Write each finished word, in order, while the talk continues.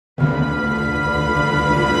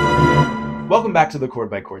Welcome back to the Chord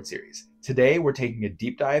by Chord series. Today we're taking a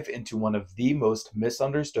deep dive into one of the most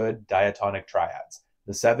misunderstood diatonic triads,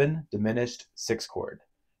 the 7 diminished 6 chord,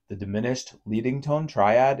 the diminished leading tone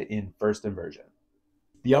triad in first inversion.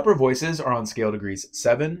 The upper voices are on scale degrees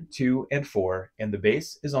 7, 2, and 4, and the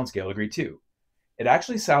bass is on scale degree 2. It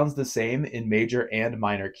actually sounds the same in major and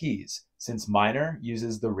minor keys, since minor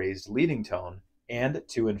uses the raised leading tone, and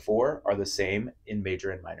 2 and 4 are the same in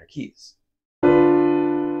major and minor keys.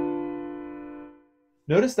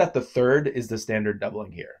 Notice that the third is the standard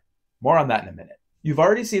doubling here. More on that in a minute. You've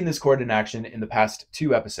already seen this chord in action in the past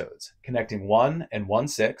 2 episodes, connecting 1 and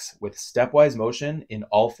 1/6 with stepwise motion in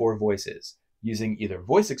all 4 voices, using either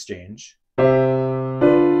voice exchange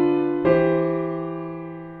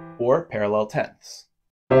or parallel tenths.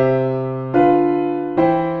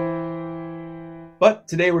 But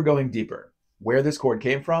today we're going deeper. Where this chord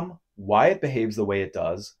came from, why it behaves the way it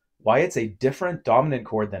does, why it's a different dominant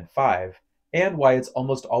chord than 5, and why it's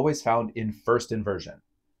almost always found in first inversion.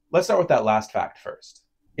 Let's start with that last fact first.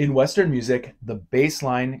 In Western music, the bass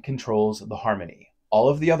line controls the harmony. All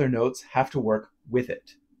of the other notes have to work with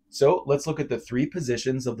it. So let's look at the 3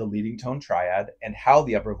 positions of the leading tone triad and how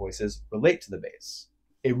the upper voices relate to the bass.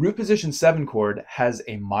 A root position 7 chord has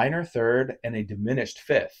a minor third and a diminished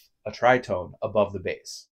fifth, a tritone, above the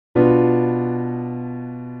bass.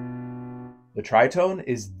 The tritone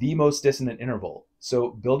is the most dissonant interval, so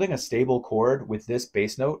building a stable chord with this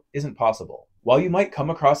bass note isn't possible. While you might come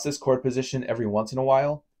across this chord position every once in a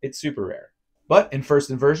while, it's super rare. But in first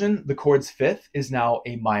inversion, the chord's fifth is now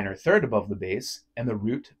a minor third above the bass, and the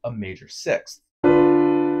root a major sixth.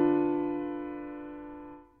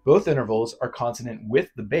 Both intervals are consonant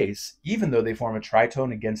with the bass, even though they form a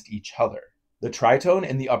tritone against each other. The tritone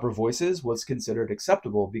in the upper voices was considered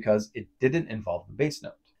acceptable because it didn't involve the bass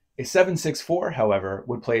note. A 7/6/4, however,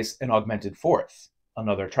 would place an augmented fourth,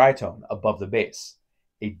 another tritone, above the bass,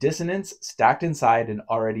 a dissonance stacked inside an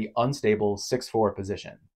already unstable 6/4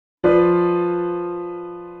 position.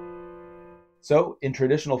 So, in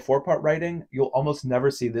traditional 4-part writing, you'll almost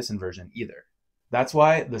never see this inversion either. That's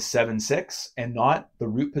why the 7/6 and not the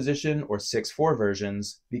root position or 6/4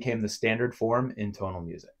 versions became the standard form in tonal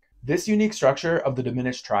music. This unique structure of the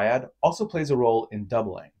diminished triad also plays a role in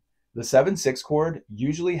doubling. The 7/6 chord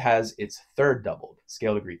usually has its third doubled,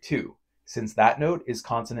 scale degree 2, since that note is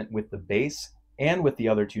consonant with the bass and with the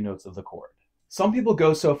other 2 notes of the chord. Some people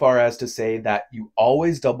go so far as to say that you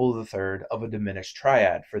always double the third of a diminished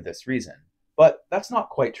triad for this reason, but that's not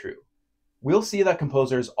quite true. We'll see that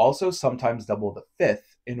composers also sometimes double the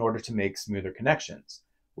fifth in order to make smoother connections,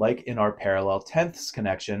 like in our parallel tenths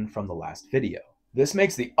connection from the last video. This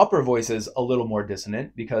makes the upper voices a little more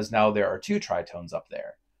dissonant because now there are 2 tritones up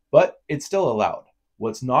there. But it's still allowed.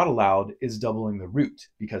 What's not allowed is doubling the root,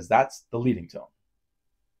 because that's the leading tone.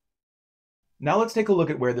 Now let's take a look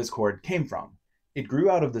at where this chord came from. It grew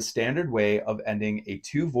out of the standard way of ending a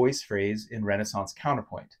 2-voice phrase in Renaissance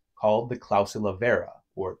counterpoint, called the clausula vera,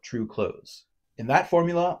 or true close. In that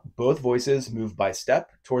formula, both voices move by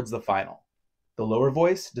step towards the final. The lower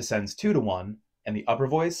voice descends 2-1, and the upper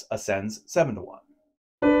voice ascends 7-1.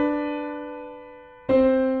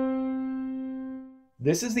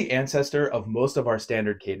 This is the ancestor of most of our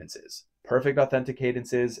standard cadences, perfect authentic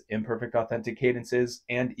cadences, imperfect authentic cadences,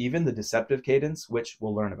 and even the deceptive cadence, which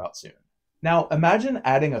we'll learn about soon. Now imagine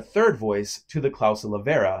adding a third voice to the clausula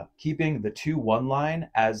vera, keeping the 2-1 line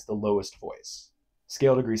as the lowest voice.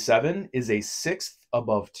 Scale degree 7 is a sixth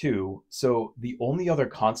above 2, so the only other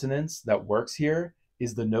consonance that works here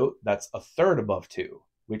is the note that's a third above 2,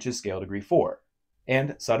 which is scale degree 4.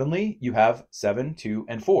 And suddenly you have 7, 2,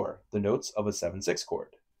 and 4, the notes of a 7/6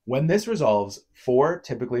 chord. When this resolves, 4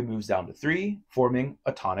 typically moves down to 3, forming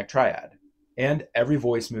a tonic triad, and every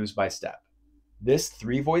voice moves by step. This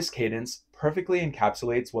 3-voice cadence perfectly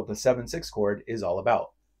encapsulates what the 7/6 chord is all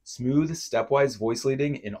about: smooth, stepwise voice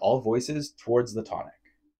leading in all voices towards the tonic.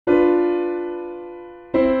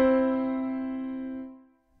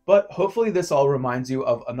 But hopefully this all reminds you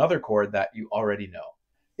of another chord that you already know.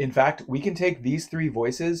 In fact, we can take these 3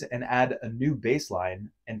 voices and add a new bass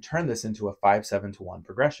line and turn this into a 5/7-1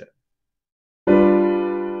 progression.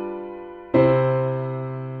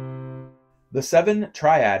 The 7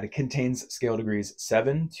 triad contains scale degrees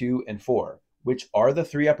 7, 2, and 4, which are the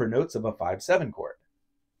 3 upper notes of a 5/7 chord.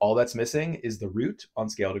 All that's missing is the root on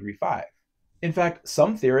scale degree 5. In fact,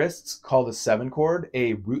 some theorists call the 7 chord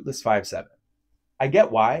a rootless 5/7. I get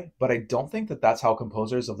why, but I don't think that that's how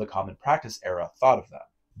composers of the common practice era thought of them.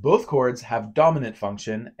 Both chords have dominant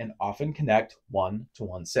function and often connect 1 to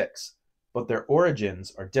 1/6, but their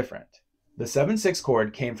origins are different. The 7/6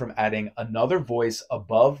 chord came from adding another voice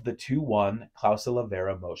above the 2-1 clausula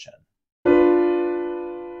vera motion.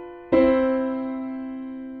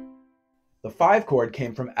 The 5 chord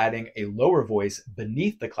came from adding a lower voice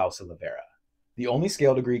beneath the clausula vera. The only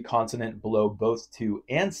scale degree consonant below both 2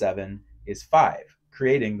 and 7 is 5,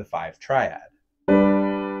 creating the 5 triad.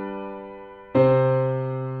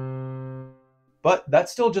 But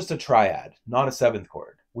that's still just a triad, not a 7th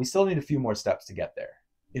chord. We still need a few more steps to get there.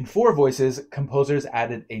 In 4 voices, composers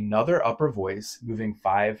added another upper voice, moving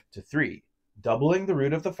 5 to 3, doubling the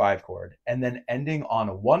root of the 5 chord, and then ending on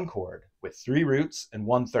a 1 chord with 3 roots and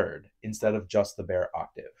 1/3 instead of just the bare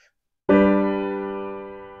octave.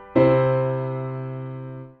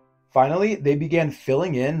 Finally, they began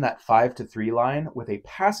filling in that 5 to 3 line with a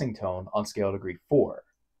passing tone on scale degree 4.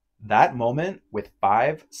 That moment, with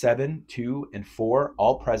 5, 7, 2, and 4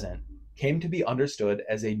 all present, came to be understood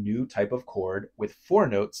as a new type of chord with 4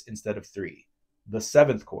 notes instead of 3, the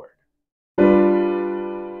 7th chord.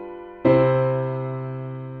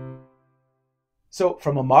 So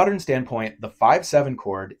from a modern standpoint, the 5/7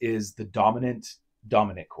 chord is the dominant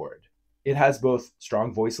chord. It has both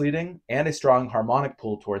strong voice leading and a strong harmonic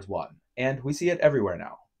pull towards 1, and we see it everywhere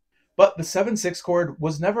now. But the 7/6 chord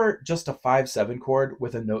was never just a 5/7 chord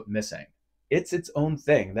with a note missing. It's its own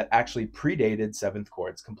thing that actually predated 7th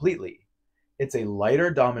chords completely. It's a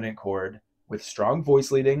lighter dominant chord with strong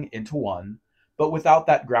voice leading into 1, but without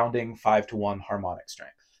that grounding 5-to-1 harmonic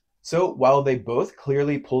strength. So while they both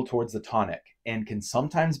clearly pull towards the tonic and can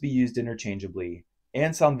sometimes be used interchangeably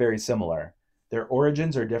and sound very similar, their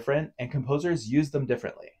origins are different and composers use them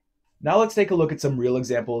differently. Now let's take a look at some real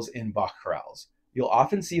examples in Bach chorales. You'll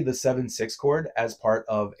often see the 7/6 chord as part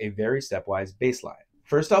of a very stepwise bass line.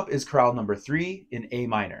 First up is chorale number 3 in A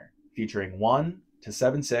minor, featuring 1 to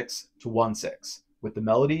 7/6 to 1/6, with the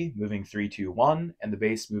melody moving 3-2-1 and the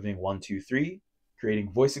bass moving 1-2-3,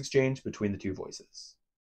 creating voice exchange between the two voices.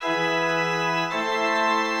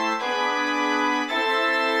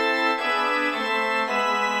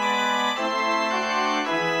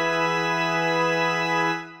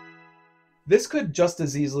 This could just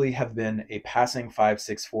as easily have been a passing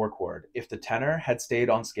 5/6-4 chord if the tenor had stayed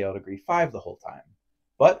on scale degree 5 the whole time,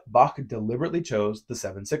 but Bach deliberately chose the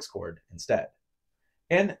 7/6 chord instead.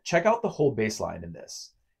 And check out the whole bass line in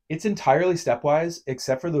this. It's entirely stepwise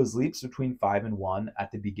except for those leaps between 5 and 1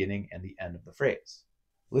 at the beginning and the end of the phrase.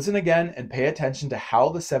 Listen again and pay attention to how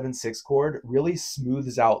the 7/6 chord really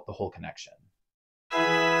smooths out the whole connection.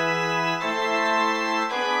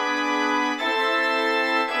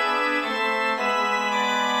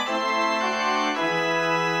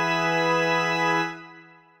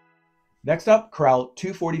 Next up, chorale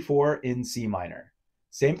 244 in C minor.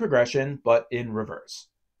 Same progression, but in reverse.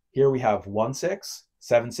 Here we have 1/6,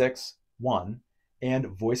 7/6, 1, and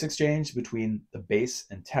voice exchange between the bass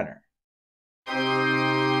and tenor.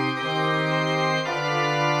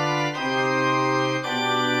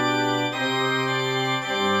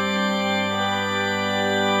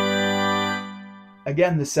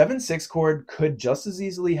 Again, the 7/6 chord could just as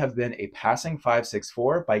easily have been a passing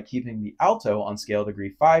 5/6-4 by keeping the alto on scale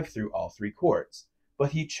degree 5 through all 3 chords,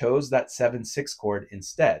 but he chose that 7/6 chord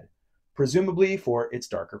instead, presumably for its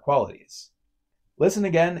darker qualities. Listen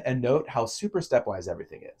again and note how super stepwise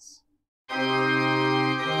everything is.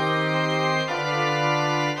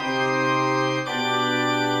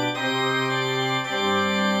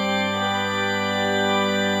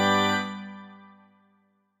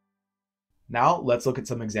 Now let's look at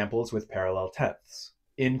some examples with parallel tenths.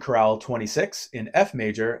 In chorale 26 in F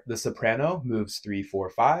major, the soprano moves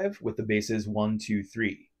 3-4-5 with the basses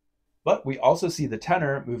 1-2-3. But we also see the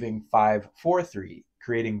tenor moving 5-4-3,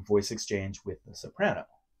 creating voice exchange with the soprano.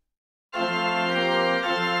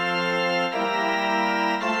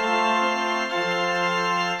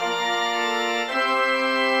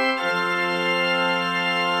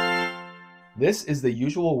 This is the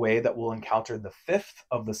usual way that we'll encounter the 5th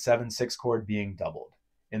of the 7/6 chord being doubled.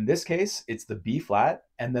 In this case, it's the B flat,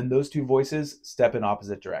 and then those two voices step in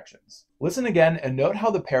opposite directions. Listen again and note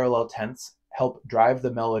how the parallel tenths help drive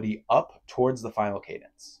the melody up towards the final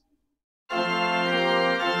cadence.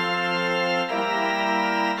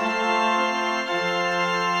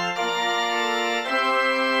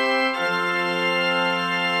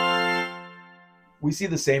 We see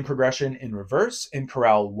the same progression in reverse in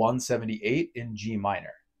chorale 178 in G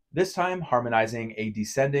minor, this time harmonizing a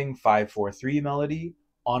descending 5-4-3 melody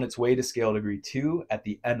on its way to scale degree 2 at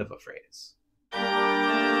the end of a phrase.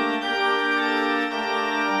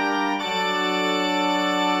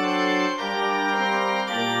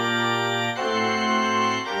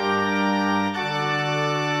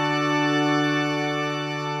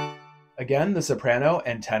 Again, the soprano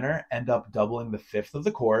and tenor end up doubling the 5th of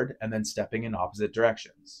the chord and then stepping in opposite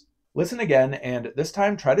directions. Listen again, and this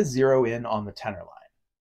time try to zero in on the tenor line.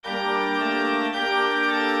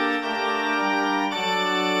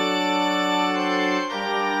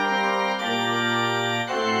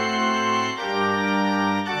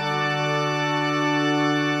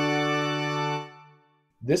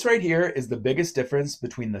 This right here is the biggest difference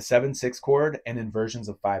between the 7/6 chord and inversions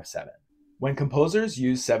of 5/7. When composers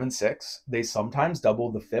use 7/6, they sometimes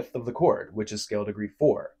double the fifth of the chord, which is scale degree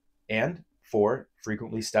 4, and 4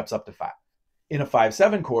 frequently steps up to 5. In a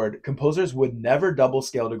 5/7 chord, composers would never double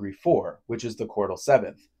scale degree 4, which is the chordal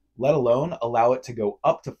seventh, let alone allow it to go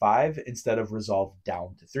up to 5 instead of resolve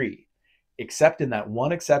down to 3, except in that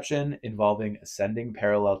one exception involving ascending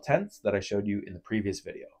parallel tenths that I showed you in the previous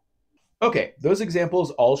video. Okay, those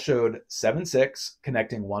examples all showed 7/6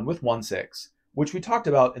 connecting 1 with 1/6, which we talked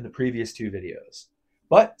about in the previous two videos.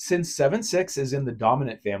 But since 7/6 is in the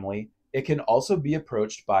dominant family, it can also be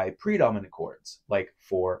approached by predominant chords, like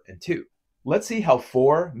 4 and 2. Let's see how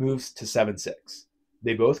 4 moves to 7/6.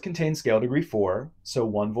 They both contain scale degree 4, so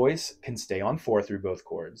one voice can stay on 4 through both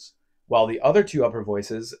chords, while the other two upper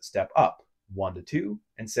voices step up, 1 to 2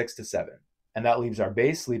 and 6 to 7, and that leaves our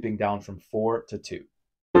bass leaping down from 4 to 2.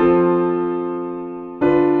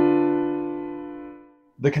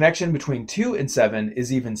 The connection between 2 and 7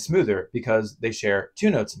 is even smoother because they share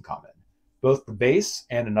two notes in common. Both the bass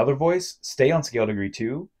and another voice stay on scale degree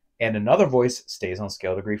 2, and another voice stays on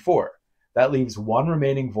scale degree 4. That leaves one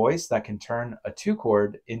remaining voice that can turn a 2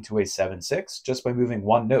 chord into a 7/6 just by moving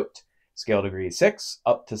one note, scale degree 6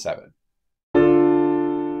 up to 7.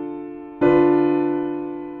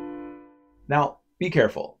 Now, be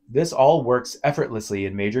careful. This all works effortlessly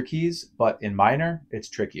in major keys, but in minor, it's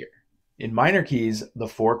trickier. In minor keys, the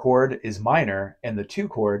 4 chord is minor and the 2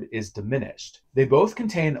 chord is diminished. They both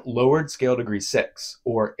contain lowered scale degree 6,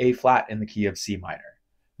 or A flat in the key of C minor.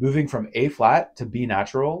 Moving from A flat to B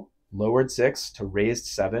natural, lowered 6 to raised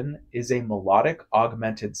 7 is a melodic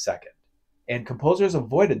augmented second. And composers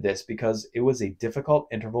avoided this because it was a difficult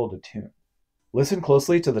interval to tune. Listen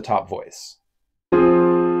closely to the top voice.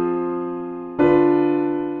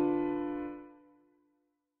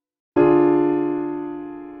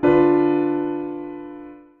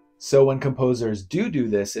 So when composers do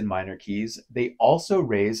this in minor keys, they also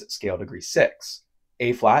raise scale degree 6.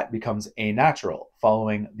 A flat becomes A natural,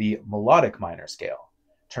 following the melodic minor scale,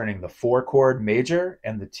 turning the 4 chord major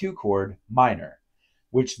and the 2 chord minor,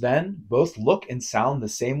 which then both look and sound the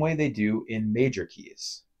same way they do in major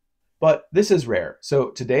keys. But this is rare,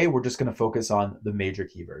 so today we're just going to focus on the major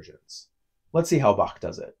key versions. Let's see how Bach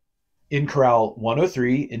does it. In chorale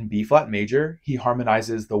 103 in B flat major, he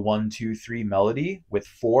harmonizes the 1-2-3 melody with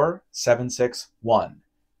 4-7-6-1,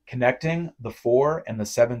 connecting the 4 and the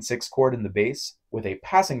 7/6 chord in the bass with a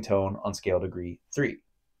passing tone on scale degree 3.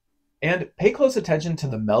 And pay close attention to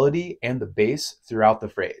the melody and the bass throughout the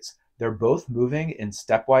phrase. They're both moving in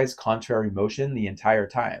stepwise contrary motion the entire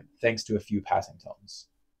time, thanks to a few passing tones.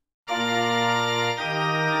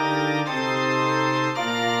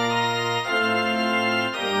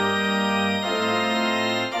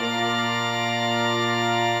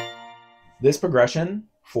 This progression,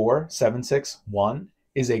 4-7-6-1,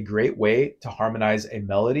 is a great way to harmonize a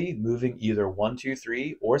melody moving either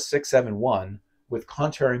 1-2-3 or 6-7-1 with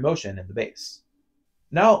contrary motion in the bass.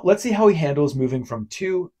 Now let's see how he handles moving from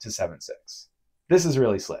 2 to 7/6. This is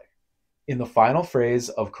really slick. In the final phrase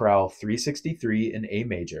of chorale 363 in A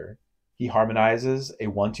major, he harmonizes a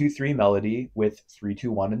 1-2-3 melody with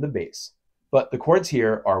 3-2-1 in the bass, but the chords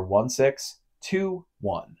here are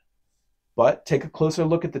 1-6-2-1. But take a closer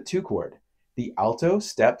look at the 2 chord. The alto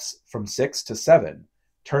steps from 6 to 7,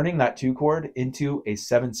 turning that 2 chord into a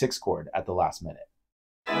 7/6 chord at the last minute.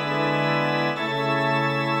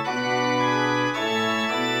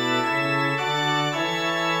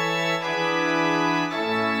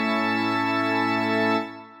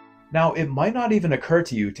 Now, it might not even occur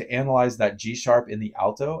to you to analyze that G sharp in the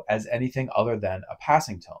alto as anything other than a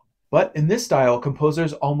passing tone. But in this style,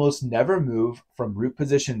 composers almost never move from root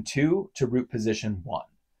position 2 to root position 1.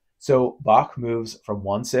 So Bach moves from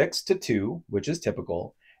 1/6 to 2, which is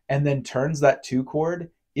typical, and then turns that 2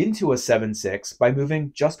 chord into a 7/6 by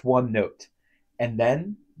moving just one note. And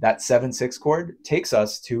then that 7/6 chord takes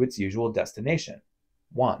us to its usual destination,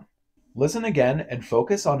 1. Listen again and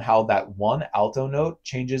focus on how that one alto note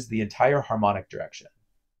changes the entire harmonic direction.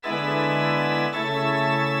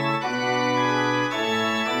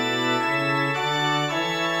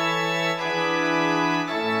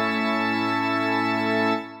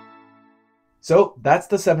 So that's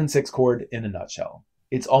the 7/6 chord in a nutshell.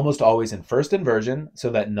 It's almost always in first inversion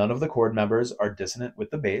so that none of the chord members are dissonant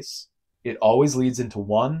with the bass. It always leads into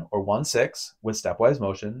 1 or 1/6 with stepwise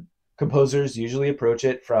motion. Composers usually approach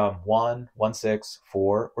it from 1, 1/6,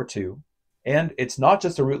 4, or 2. And it's not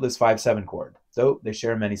just a rootless 5/7 chord, though they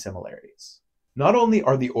share many similarities. Not only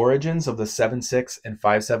are the origins of the 7/6 and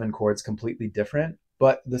 5/7 chords completely different,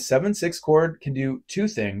 But the 7/6 chord can do two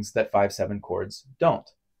things that 5/7 chords don't: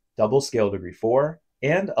 double scale degree 4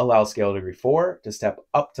 and allow scale degree 4 to step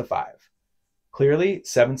up to 5. Clearly,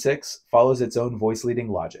 7/6 follows its own voice leading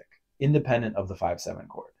logic, independent of the 5/7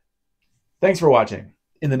 chord. Thanks for watching.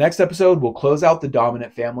 In the next episode, we'll close out the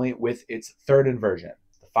dominant family with its third inversion,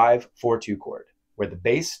 the 5/4/2 chord, where the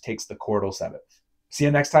bass takes the chordal seventh. See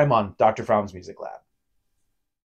you next time on Dr. Fromm's Music Lab.